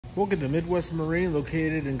Welcome to Midwest Marine,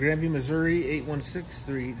 located in Grandview, Missouri,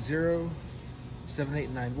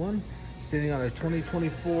 816-380-7891. Standing on a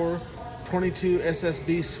 2024 22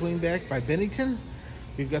 SSB Swingback by Bennington.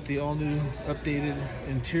 We've got the all-new updated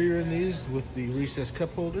interior in these with the recessed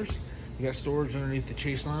cup holders. You got storage underneath the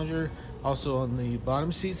chase lounger, also on the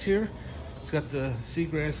bottom seats here. It's got the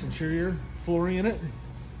seagrass interior flooring in it.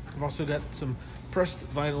 I've also got some pressed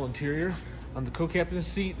vinyl interior on the co-captain's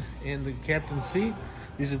seat and the captain's seat.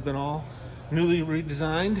 These have been all newly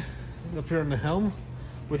redesigned. Up here on the helm,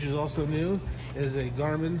 which is also new, is a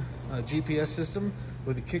Garmin GPS system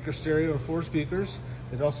with a kicker stereo and 4 speakers.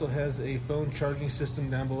 It also has a phone charging system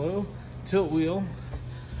down below, tilt wheel.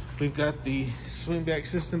 We've got the swingback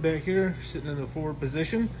system back here, sitting in the forward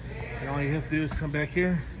position. And all you have to do is come back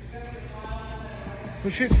here,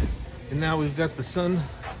 push it, and now we've got the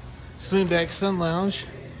swingback sun lounge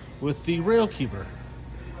with the rail keeper.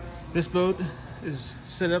 This boat is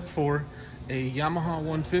set up for a Yamaha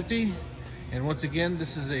 150, and once again,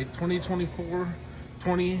 this is a 2024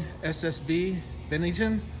 20 SSB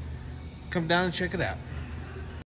Bennington. Come down and check it out.